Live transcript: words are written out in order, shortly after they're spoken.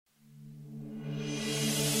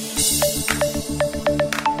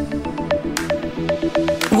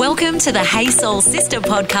Welcome to the Hey Soul Sister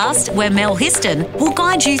podcast, where Mel Histon will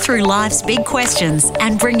guide you through life's big questions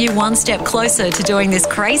and bring you one step closer to doing this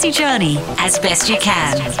crazy journey as best you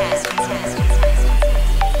can.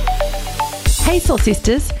 Hey Soul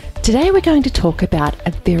Sisters, today we're going to talk about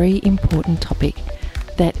a very important topic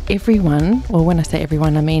that everyone, well, when I say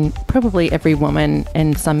everyone, I mean probably every woman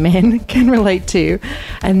and some men can relate to,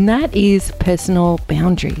 and that is personal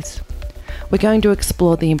boundaries. We're going to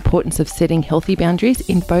explore the importance of setting healthy boundaries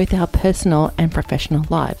in both our personal and professional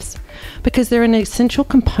lives, because they're an essential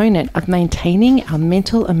component of maintaining our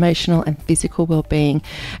mental, emotional, and physical well-being,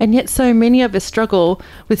 and yet so many of us struggle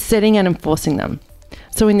with setting and enforcing them.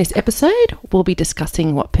 So in this episode, we'll be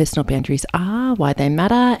discussing what personal boundaries are, why they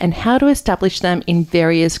matter, and how to establish them in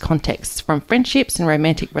various contexts, from friendships and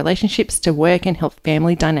romantic relationships to work and health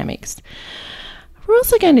family dynamics. We're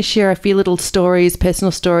also going to share a few little stories,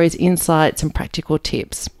 personal stories, insights, and practical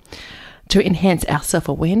tips to enhance our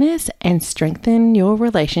self-awareness and strengthen your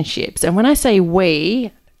relationships. And when I say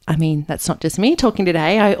we, I mean that's not just me talking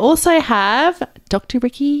today. I also have Dr.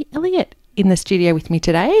 Ricky Elliott in the studio with me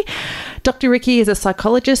today. Dr. Ricky is a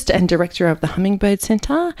psychologist and director of the Hummingbird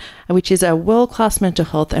Centre, which is a world-class mental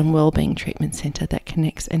health and wellbeing treatment centre that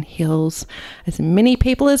connects and heals as many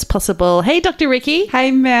people as possible. Hey, Dr. Ricky.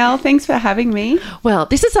 Hey, Mel. Thanks for having me. Well,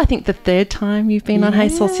 this is, I think, the third time you've been on Hey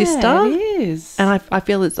Soul Sister. It is. And I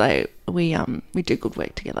feel as though we do good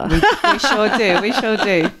work together. We sure do. We sure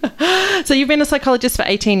do. So you've been a psychologist for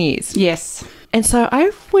 18 years. Yes. And so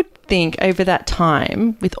I would think over that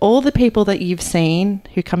time, with all the people that you've seen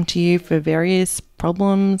who come to you for various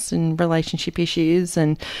problems and relationship issues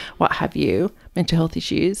and what have you, mental health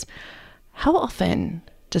issues, how often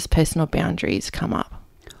does personal boundaries come up?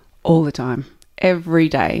 All the time. Every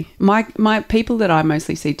day. My people that I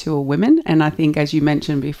mostly see too are women, and I think, as you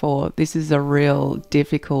mentioned before, this is a real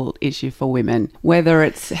difficult issue for women, whether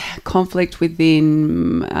it's conflict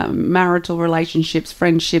within marital relationships,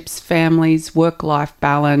 friendships, families, work-life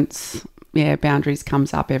balance. Yeah, boundaries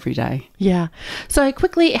comes up every day. Yeah. So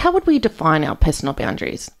quickly, how would we define our personal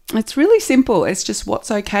boundaries? It's really simple. It's just what's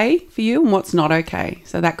okay for you and what's not okay.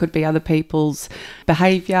 So that could be other people's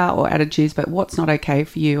behaviour or attitudes, but what's not okay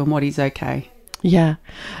for you and what is okay. Yeah.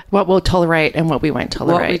 What we'll tolerate and what we won't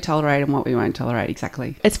tolerate. What we tolerate and what we won't tolerate,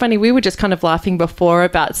 exactly. It's funny, we were just kind of laughing before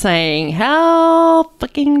about saying how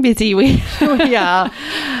fucking busy we are.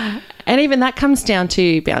 And even that comes down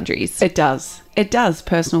to boundaries. It does. It does,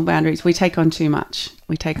 personal boundaries. We take on too much.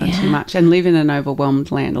 We take on too much and live in an overwhelmed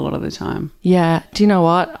land a lot of the time. Yeah. Do you know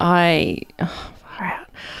what? I'm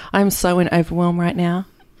so in overwhelm right now.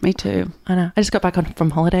 Me too. I know. I just got back from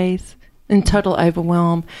holidays. In total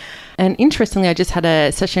overwhelm. And interestingly, I just had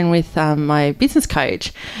a session with my business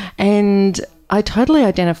coach, and I totally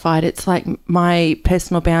identified it's like my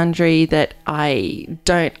personal boundary that I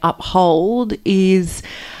don't uphold is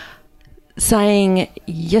saying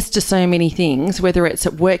yes to so many things, whether it's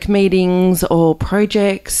at work meetings or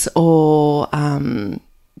projects or,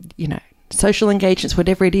 social engagements,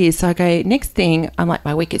 whatever it is. So I go, next thing, I'm like,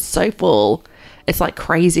 my week is so full. It's like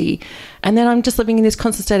crazy. And then I'm just living in this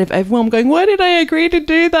constant state of overwhelm going, why did I agree to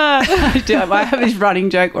do that? I have this running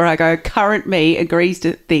joke where I go, current me agrees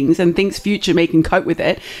to things and thinks future me can cope with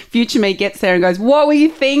it. Future me gets there and goes, what were you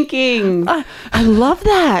thinking? I love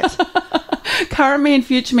that. Current me and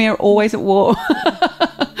future me are always at war.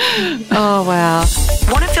 Oh, wow.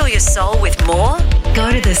 Want to fill your soul with more? Go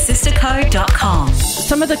to thesistercode.com.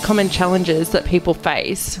 Some of the common challenges that people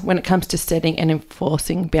face when it comes to setting and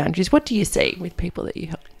enforcing boundaries, what do you see with people that you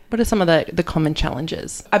help? What are some of the common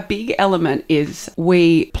challenges? A big element is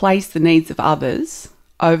we place the needs of others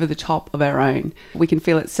over the top of our own. We can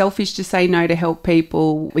feel it's selfish to say no to help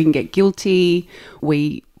people. We can get guilty.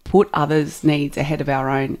 We put others' needs ahead of our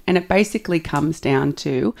own. And it basically comes down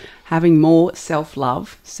to having more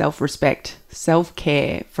self-love, self-respect,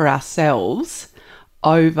 self-care for ourselves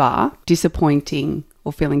over disappointing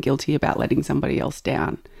or feeling guilty about letting somebody else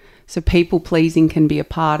down. So people pleasing can be a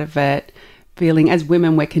part of it. Feeling, as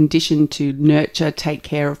women, we're conditioned to nurture, take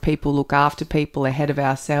care of people, look after people ahead of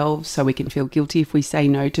ourselves, so we can feel guilty if we say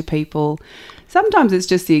no to people. Sometimes it's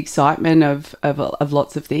just the excitement of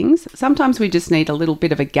lots of things. Sometimes we just need a little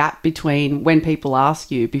bit of a gap between when people ask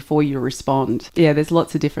you before you respond. Yeah, there's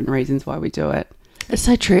lots of different reasons why we do it. It's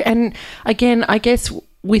so true. And again, I guess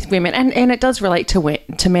with women, and it does relate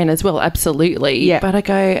to men as well, absolutely. Yeah. But I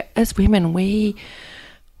go, as women, we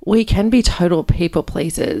can be total people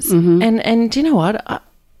pleasers. Mm-hmm. And do you know what?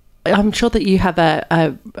 I'm sure that you have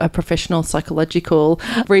a professional psychological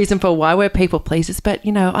reason for why we're people pleasers, but,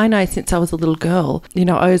 you know, I know since I was a little girl, you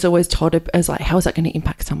know, I was always taught it as like, how is that going to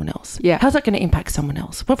impact someone else? Yeah. How's that going to impact someone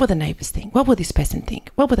else? What will the neighbours think? What will this person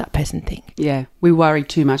think? What will that person think? Yeah, we worry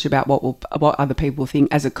too much about what other people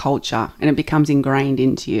think as a culture, and it becomes ingrained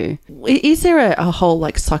into you. Is there a whole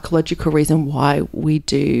like psychological reason why we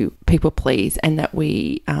do people please and that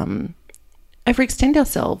we overextend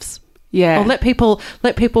ourselves? Yeah. Or let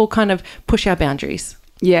people kind of push our boundaries.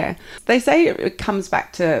 Yeah. They say it comes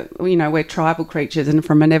back to, you know, we're tribal creatures, and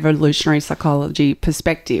from an evolutionary psychology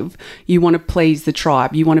perspective, you want to please the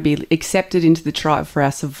tribe. You want to be accepted into the tribe for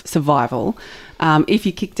our survival. If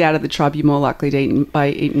you're kicked out of the tribe, you're more likely to be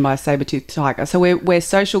eaten by a saber-toothed tiger. So we're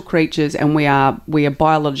social creatures, and we are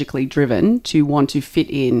biologically driven to want to fit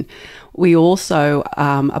in. We also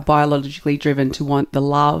are biologically driven to want the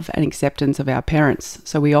love and acceptance of our parents.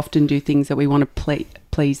 So we often do things that we want to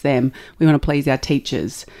please them. We want to please our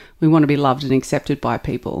teachers. We want to be loved and accepted by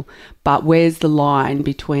people. But where's the line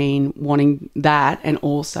between wanting that and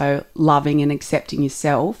also loving and accepting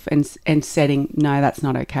yourself and setting, no, that's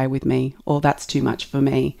not okay with me, or that's too much for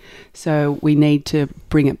me. So we need to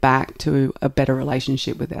bring it back to a better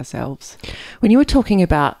relationship with ourselves. When you were talking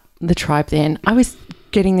about the tribe then, I was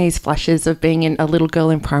getting these flashes of being a little girl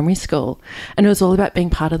in primary school, and it was all about being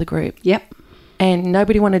part of the group. Yep. And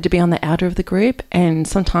nobody wanted to be on the outer of the group, and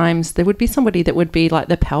sometimes there would be somebody that would be like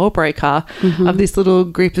the power breaker of this little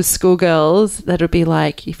group of schoolgirls that would be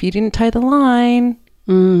like, if you didn't toe the line,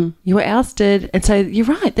 you were ousted. And so you're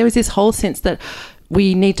right, there was this whole sense that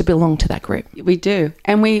we need to belong to that group. We do.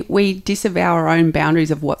 And we disavow our own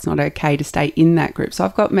boundaries of what's not okay to stay in that group. So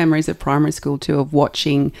I've got memories of primary school too, of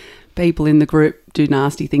watching people in the group do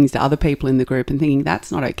nasty things to other people in the group and thinking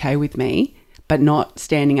that's not okay with me, but not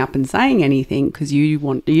standing up and saying anything because you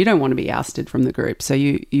don't want to be ousted from the group. So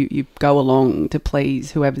you go along to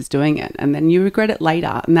please whoever's doing it, and then you regret it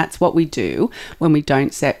later. And that's what we do when we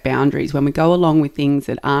don't set boundaries. When we go along with things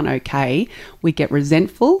that aren't okay, we get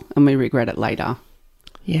resentful and we regret it later.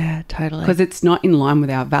 Yeah, totally. Because it's not in line with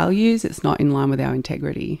our values. It's not in line with our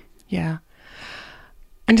integrity. Yeah.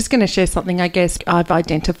 I'm just going to share something I guess I've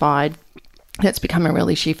identified that's become a real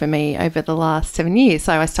issue for me over the last 7 years.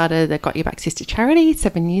 So I started the Got Your Back Sister charity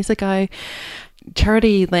 7 years ago.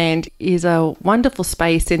 Charity Land is a wonderful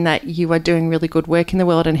space in that you are doing really good work in the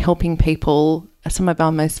world and helping people, some of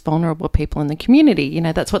our most vulnerable people in the community. You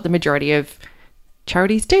know, that's what the majority of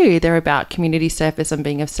charities do. They're about community service and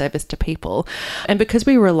being of service to people. And because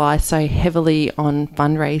we rely so heavily on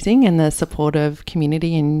fundraising and the support of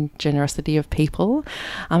community and generosity of people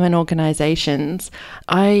and organisations,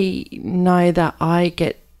 I know that I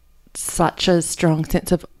get such a strong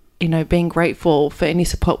sense of, you know, being grateful for any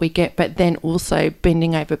support we get, but then also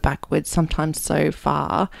bending over backwards sometimes so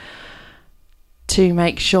far to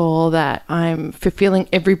make sure that I'm fulfilling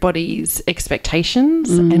everybody's expectations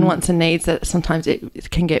and wants and needs, that sometimes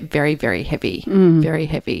it can get very, very heavy, very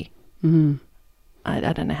heavy. I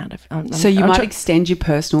don't know how to... So you might extend your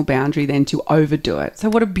personal boundary then to overdo it. So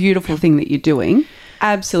what a beautiful thing that you're doing.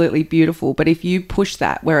 Absolutely beautiful. But if you push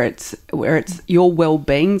that where it's your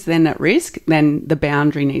well-being's then at risk, then the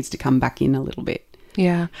boundary needs to come back in a little bit.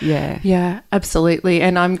 Yeah, absolutely.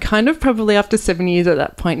 And I'm kind of probably after 7 years at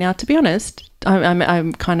that point now, to be honest.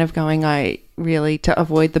 I'm kind of going, to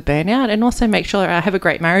avoid the burnout and also make sure I have a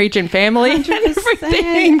great marriage and family 100%, and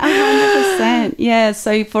everything. 100%. Yeah,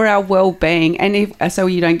 so for our well-being, and so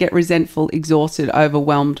you don't get resentful, exhausted,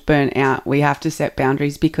 overwhelmed, burnt out, we have to set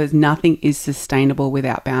boundaries because nothing is sustainable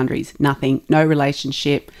without boundaries. Nothing. No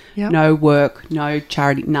relationship, no work, no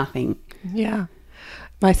charity, nothing. Yeah.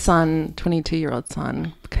 My son, 22-year-old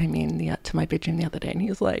son, came in to my bedroom the other day and he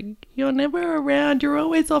was like, you're never around. You're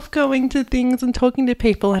always off going to things and talking to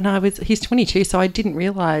people. And he's 22, so I didn't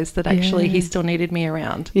realise that actually he still needed me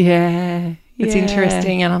around. Yeah. It's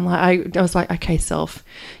interesting. And I'm like, I was like, okay, self,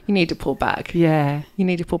 you need to pull back. Yeah. You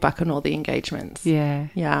need to pull back on all the engagements. Yeah.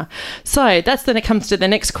 Yeah. So that's then it comes to the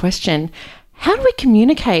next question. How do we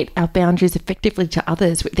communicate our boundaries effectively to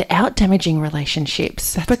others without damaging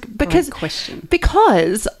relationships? That's a great question.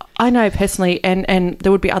 Because I know personally, and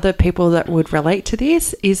there would be other people that would relate to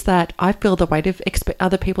this, is that I feel the weight of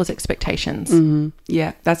other people's expectations. Mm-hmm.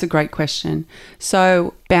 Yeah, that's a great question.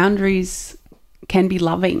 So boundaries can be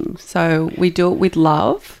loving. So we do it with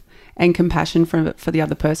love and compassion for the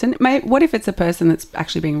other person. What if it's a person that's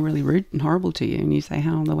actually being really rude and horrible to you and you say,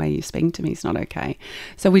 how the way you're speaking to me is not okay?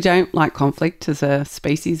 So we don't like conflict as a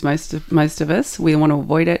species, most of us. We want to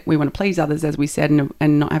avoid it. We want to please others, as we said,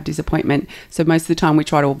 and not have disappointment. So most of the time we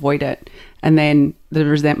try to avoid it, and then the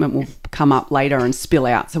resentment will come up later and spill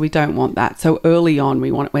out. So we don't want that. So early on,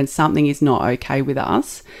 we want, when something is not okay with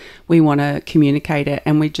us, we want to communicate it,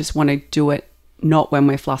 and we just want to do it not when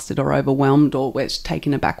we're flustered or overwhelmed or we're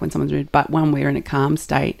taken aback when someone's rude, but when we're in a calm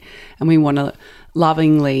state, and we want to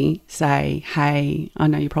lovingly say, hey, I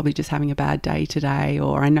know you're probably just having a bad day today,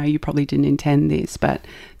 or I know you probably didn't intend this, but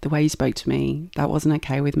the way you spoke to me, that wasn't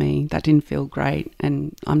okay with me. That didn't feel great,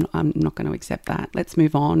 and I'm not going to accept that. Let's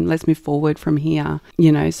move on. Let's move forward from here.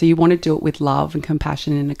 You know, so you want to do it with love and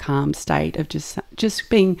compassion in a calm state of just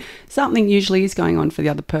being, something usually is going on for the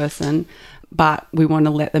other person, but we want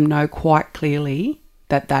to let them know quite clearly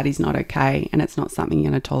that that is not okay and it's not something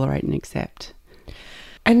you're going to tolerate and accept.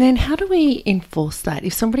 And then how do we enforce that?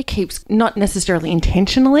 If somebody keeps not necessarily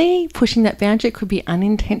intentionally pushing that boundary, it could be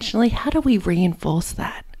unintentionally, how do we reinforce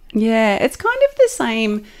that? Yeah, it's kind of the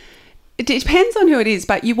same. It depends on who it is,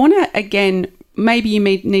 but you want to, again, maybe you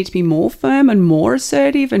need to be more firm and more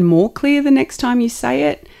assertive and more clear the next time you say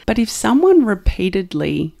it. But if someone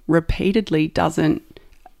repeatedly doesn't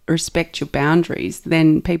respect your boundaries,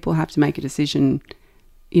 then people have to make a decision,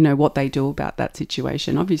 you know, what they do about that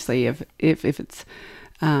situation. Obviously, if it's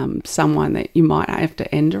someone that you might have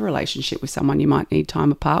to end a relationship with someone, you might need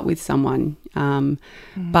time apart with someone.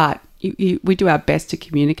 But we do our best to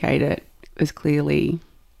communicate it as clearly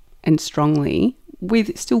and strongly,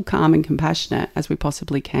 with still calm and compassionate as we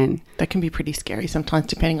possibly can. That can be pretty scary sometimes,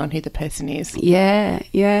 depending on who the person is. Yeah.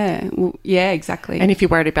 Well, yeah, exactly. And if you're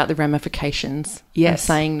worried about the ramifications of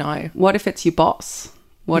saying no. What if it's your boss?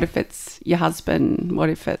 What if it's your husband? What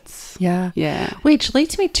if it's... Yeah. Which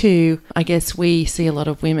leads me to, I guess we see a lot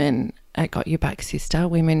of women at Got Your Back Sister,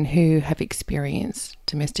 women who have experienced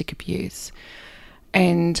domestic abuse.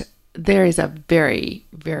 And there is a very,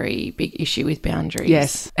 very big issue with boundaries.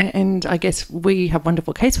 Yes. And I guess we have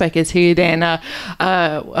wonderful caseworkers who then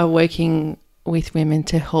are working with women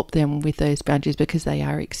to help them with those boundaries because they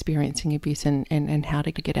are experiencing abuse and how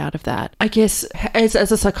to get out of that. I guess as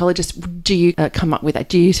a psychologist, do you come up with that?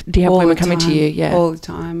 Do you have women coming to you? Yeah, all the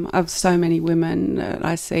time. I have so many women that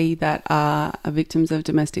I see that are victims of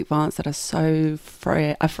domestic violence that are so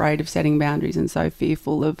afraid of setting boundaries and so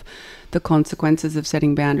fearful of the consequences of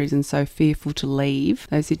setting boundaries and so fearful to leave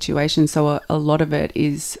those situations. So a lot of it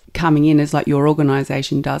is coming in as like your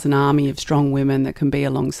organisation does, an army of strong women that can be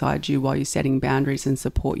alongside you while you're setting boundaries and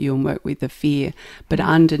support you and work with the fear. But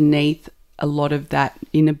underneath a lot of that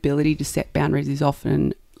inability to set boundaries is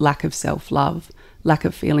often lack of self-love, lack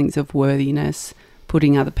of feelings of worthiness,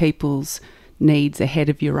 putting other people's needs ahead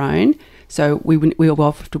of your own. So we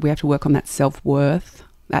have to work on that self-worth,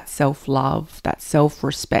 that self-love, that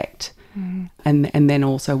self-respect. And then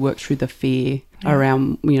also work through the fear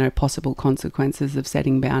around, you know, possible consequences of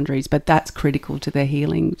setting boundaries. But that's critical to the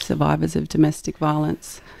healing survivors of domestic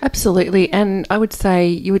violence. Absolutely. And I would say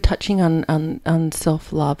you were touching on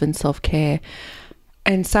self-love and self-care.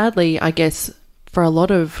 And sadly, I guess for a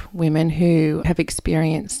lot of women who have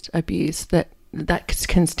experienced abuse, that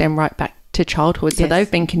can stem right back to childhood. So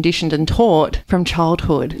they've been conditioned and taught from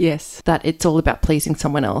childhood that it's all about pleasing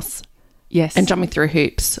someone else. Yes. And jumping through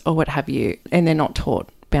hoops or what have you. And they're not taught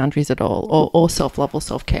boundaries at all or self-love or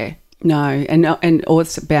self-care. No. And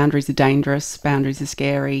also boundaries are dangerous. Boundaries are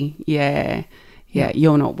scary. Yeah.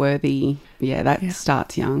 You're not worthy. Yeah, that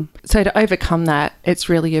starts young. So to overcome that, it's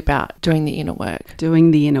really about doing the inner work.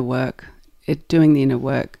 Doing the inner work.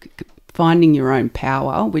 Finding your own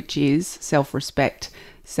power, which is self-respect,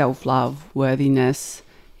 self-love, worthiness.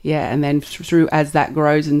 Yeah, and then through as that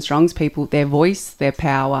grows and strongs, people, their voice, their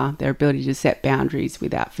power, their ability to set boundaries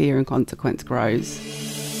without fear and consequence grows.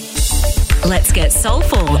 Let's get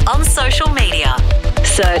soulful on social media.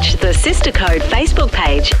 Search the Sister Code Facebook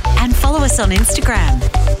page and follow us on Instagram.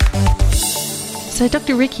 So,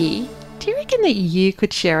 Dr. Ricky, do you reckon that you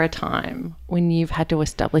could share a time when you've had to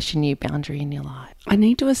establish a new boundary in your life? I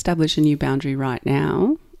need to establish a new boundary right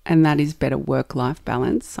now. And that is better work-life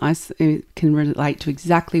balance. I can relate to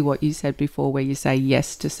exactly what you said before, where you say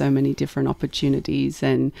yes to so many different opportunities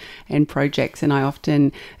and projects. And I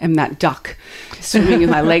often am that duck swimming with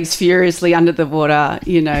my legs furiously under the water,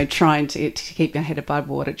 you know, trying to keep my head above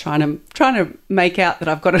water, trying to make out that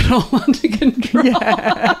I've got it all under control.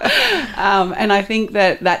 Yeah. And I think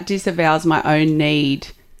that disavows my own need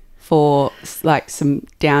for like some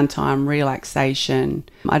downtime, relaxation.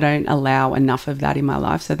 I don't allow enough of that in my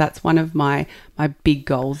life. So that's one of my big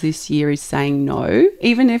goals this year, is saying no,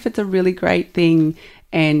 even if it's a really great thing,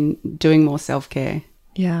 and doing more self-care.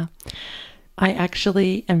 Yeah. I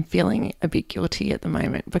actually am feeling a bit guilty at the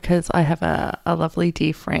moment because I have a lovely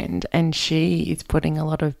dear friend, and she is putting a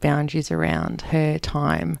lot of boundaries around her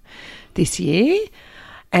time this year.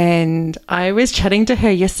 And I was chatting to her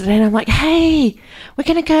yesterday and I'm like, hey, we're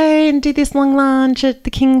going to go and do this long lunch at the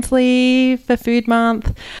Kingsley for Food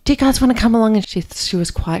Month. Do you guys want to come along? And she was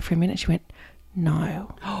quiet for a minute. She went,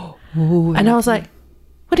 no. Ooh, and I was like,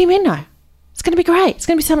 what do you mean no? It's going to be great. It's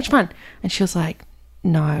going to be so much fun. And she was like,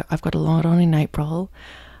 no, I've got a lot on in April.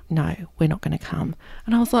 No, we're not going to come.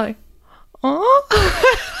 And I was like, oh.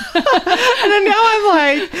 And then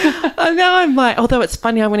now I'm like, although it's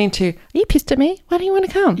funny, I went into, are you pissed at me? Why don't you want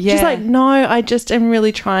to come? Yeah. She's like, no, I just am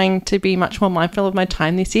really trying to be much more mindful of my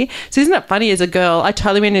time this year. So isn't it funny, as a girl, I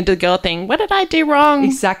totally went into the girl thing. What did I do wrong?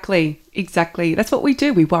 Exactly. That's what we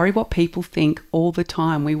do. We worry what people think all the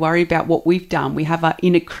time. We worry about what we've done. We have our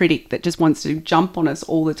inner critic that just wants to jump on us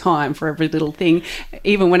all the time for every little thing,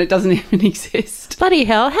 even when it doesn't even exist. Bloody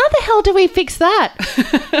hell. How the hell do we fix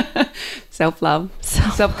that? Self-love,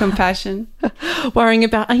 self-compassion. Worrying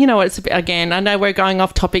about, it's a bit, again, I know we're going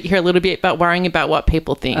off topic here a little bit, but worrying about what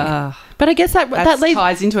people think. But I guess that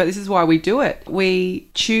ties into it. This is why we do it. We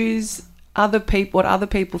choose what other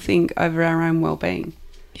people think over our own well-being.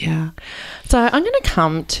 Yeah. So I'm going to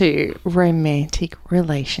come to romantic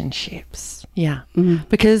relationships. Yeah. Mm.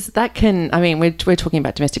 Because that can, we're talking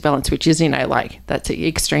about domestic violence, which is, that's an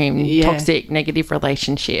extreme, toxic, negative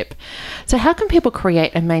relationship. So how can people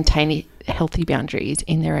create and maintain healthy boundaries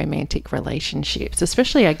in their romantic relationships,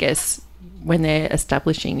 especially, I guess, when they're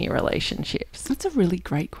establishing new relationships? That's a really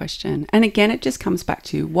great question. And again, it just comes back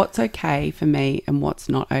to what's okay for me and what's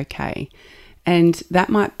not okay. And that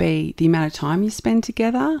might be the amount of time you spend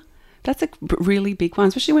together. That's a really big one,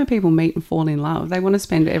 especially when people meet and fall in love. They want to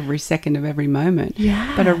spend every second of every moment.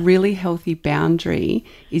 Yeah. But a really healthy boundary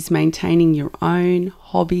is maintaining your own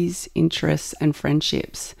hobbies, interests, and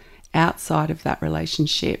friendships outside of that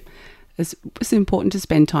relationship. It's important to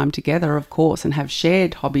spend time together, of course, and have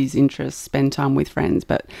shared hobbies, interests, spend time with friends.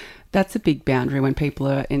 But that's a big boundary when people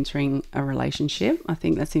are entering a relationship. I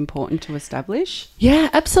think that's important to establish. Yeah,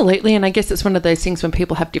 absolutely. And I guess it's one of those things when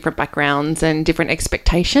people have different backgrounds and different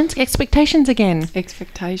expectations. Expectations,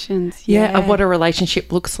 yeah. Of what a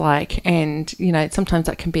relationship looks like. And, sometimes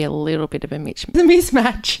that can be a little bit of a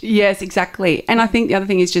mismatch. Yes, exactly. And I think the other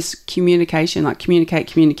thing is just communication, like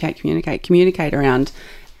communicate around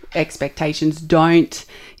expectations.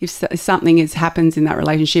 If something happens in that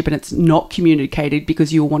relationship and it's not communicated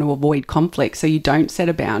because you want to avoid conflict, so you don't set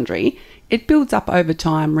a boundary, it builds up over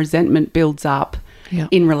time. Resentment builds up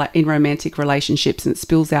in romantic relationships, and it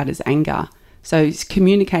spills out as anger. So it's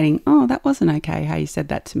communicating, oh, that wasn't okay how you said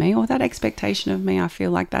that to me, or that expectation of me, I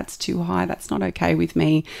feel like that's too high, that's not okay with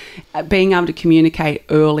me. Being able to communicate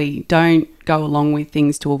early, don't go along with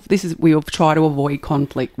things we'll try to avoid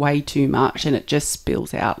conflict way too much, and it just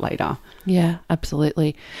spills out later. Yeah,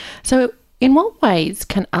 absolutely. So in what ways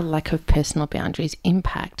can a lack of personal boundaries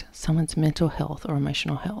impact someone's mental health or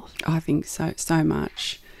emotional health? I think so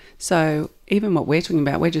much. So even what we're talking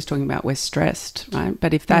about, we're just talking about we're stressed, right?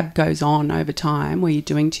 But if that goes on over time where you're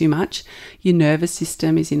doing too much, your nervous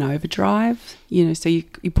system is in overdrive, so you're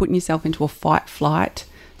putting yourself into a fight-flight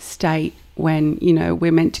state when,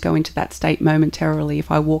 we're meant to go into that state momentarily.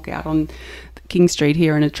 If I walk out on King Street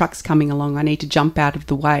here and a truck's coming along, I need to jump out of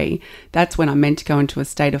the way. That's when I'm meant to go into a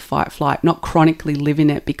state of fight-flight, not chronically live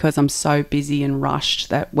in it because I'm so busy and rushed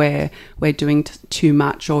that we're doing too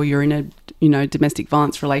much, or you're in a domestic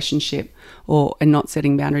violence relationship and not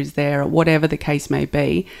setting boundaries there, or whatever the case may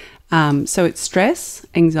be. So it's stress,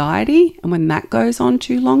 anxiety, and when that goes on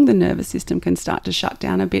too long, the nervous system can start to shut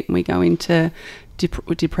down a bit, and we go into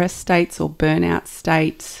depressed states or burnout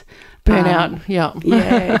states. Yeah.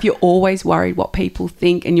 If you're always worried what people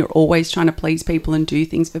think and you're always trying to please people and do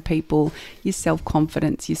things for people, your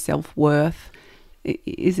self-confidence, your self-worth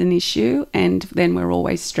is an issue, and then we're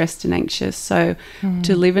always stressed and anxious. So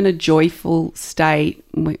to live in a joyful state,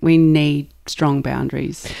 we need strong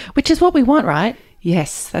boundaries. Which is what we want, right?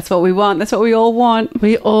 Yes, that's what we want. That's what we all want.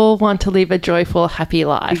 We all want to live a joyful, happy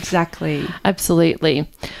life. Exactly. Absolutely.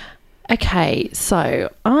 Okay,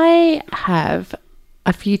 so I have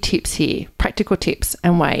a few tips here, practical tips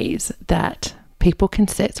and ways that people can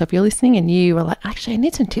set. So if you're listening and you are like, actually, I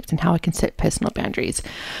need some tips on how I can set personal boundaries.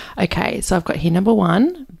 Okay, so I've got here number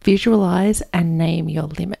 1, visualize and name your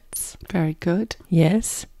limits. Very good.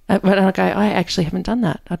 Yes. But I go, I actually haven't done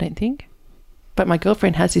that, I don't think. But my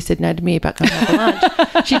girlfriend has, who said no to me about going out for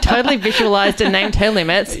lunch. She totally visualized and named her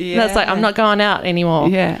limits. Yeah. That's like, I'm not going out anymore.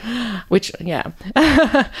 Yeah.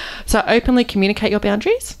 So openly communicate your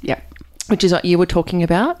boundaries. Yeah. Which is what you were talking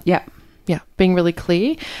about. Yeah. Yeah, being really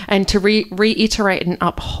clear, and to reiterate and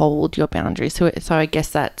uphold your boundaries. So I guess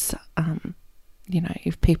that's,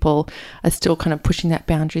 if people are still kind of pushing that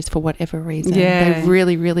boundaries for whatever reason, Yeah. they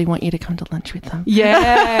really, really want you to come to lunch with them.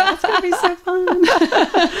 Yeah, it's going to be so fun.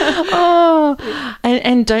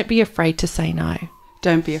 And don't be afraid to say no.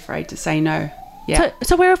 Don't be afraid to say no. Yeah.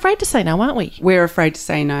 So we're afraid to say no, aren't we? We're afraid to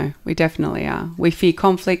say no. We definitely are. We fear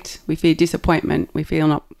conflict. We fear disappointment. We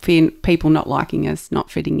fear people not liking us, not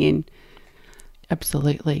fitting in.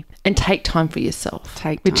 Absolutely. And take time for yourself.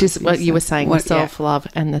 Which is what you were saying, the self-love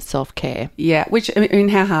and the self-care. Yeah, which, I mean,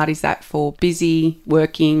 how hard is that for busy,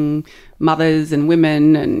 working mothers and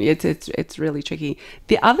women? And it's really tricky.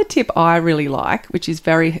 The other tip I really like, which is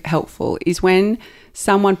very helpful, is when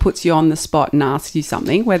someone puts you on the spot and asks you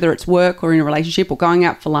something, whether it's work or in a relationship or going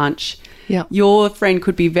out for lunch. Yeah. Your friend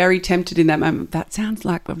could be very tempted in that moment. That sounds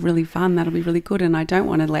like really fun. That'll be really good. And I don't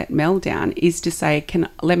want to let Mel down, is to say,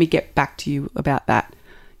 let me get back to you about that.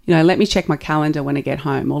 Let me check my calendar when I get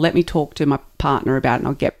home, or let me talk to my partner about it and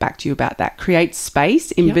I'll get back to you about that. Create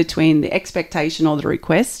space in between the expectation or the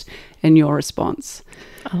request and your response.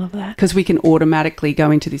 I love that. Because we can automatically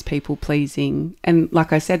go into this people pleasing. And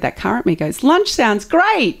like I said, that current me goes, lunch sounds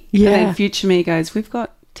great. Yeah. And then future me goes, we've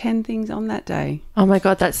got 10 things on that day. Oh my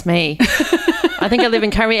God, that's me. I think I live in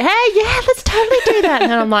current. Hey, yeah, let's totally do that.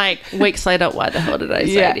 And then I'm like, weeks later, why the hell did I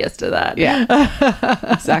say yes to that? Yeah,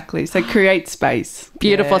 exactly. So create space.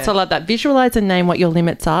 Beautiful. Yeah. So I love that. Visualize and name what your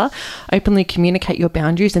limits are. Openly communicate your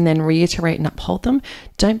boundaries and then reiterate and uphold them.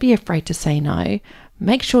 Don't be afraid to say no.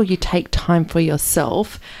 Make sure you take time for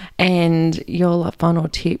yourself. And your final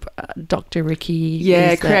tip, Dr. Ricky.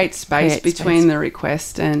 Yeah, create space between the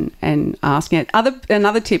request and asking it.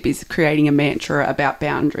 Another tip is creating a mantra about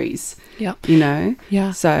boundaries. Yep.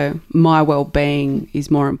 Yeah. So my well-being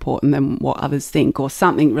is more important than what others think, or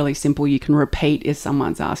something really simple you can repeat if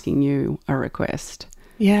someone's asking you a request.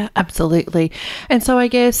 Yeah, absolutely. And so I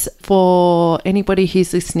guess for anybody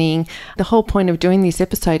who's listening, the whole point of doing this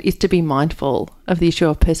episode is to be mindful of the issue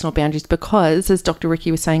of personal boundaries, because, as Dr.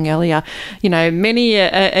 Ricky was saying earlier, many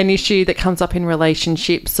an issue that comes up in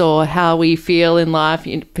relationships or how we feel in life,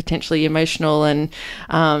 potentially emotional and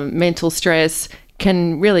mental stress,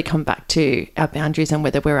 can really come back to our boundaries and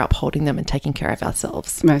whether we're upholding them and taking care of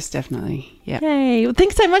ourselves. Most definitely. Yeah. Yay. Well,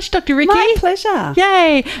 thanks so much, Dr. Ricky. My pleasure.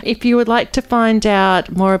 Yay. If you would like to find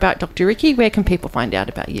out more about Dr. Ricky, where can people find out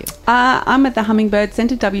about you? I'm at the Hummingbird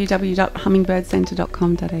Centre,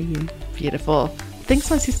 www.hummingbirdscentre.com.au. Beautiful.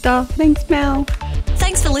 Thanks, my sister. Thanks, Mel.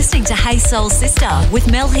 Thanks for listening to Hey Soul Sister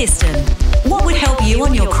with Mel Histon. What would help you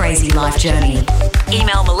on your crazy life journey?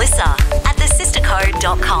 Email Melissa at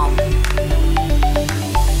thesistercode.com.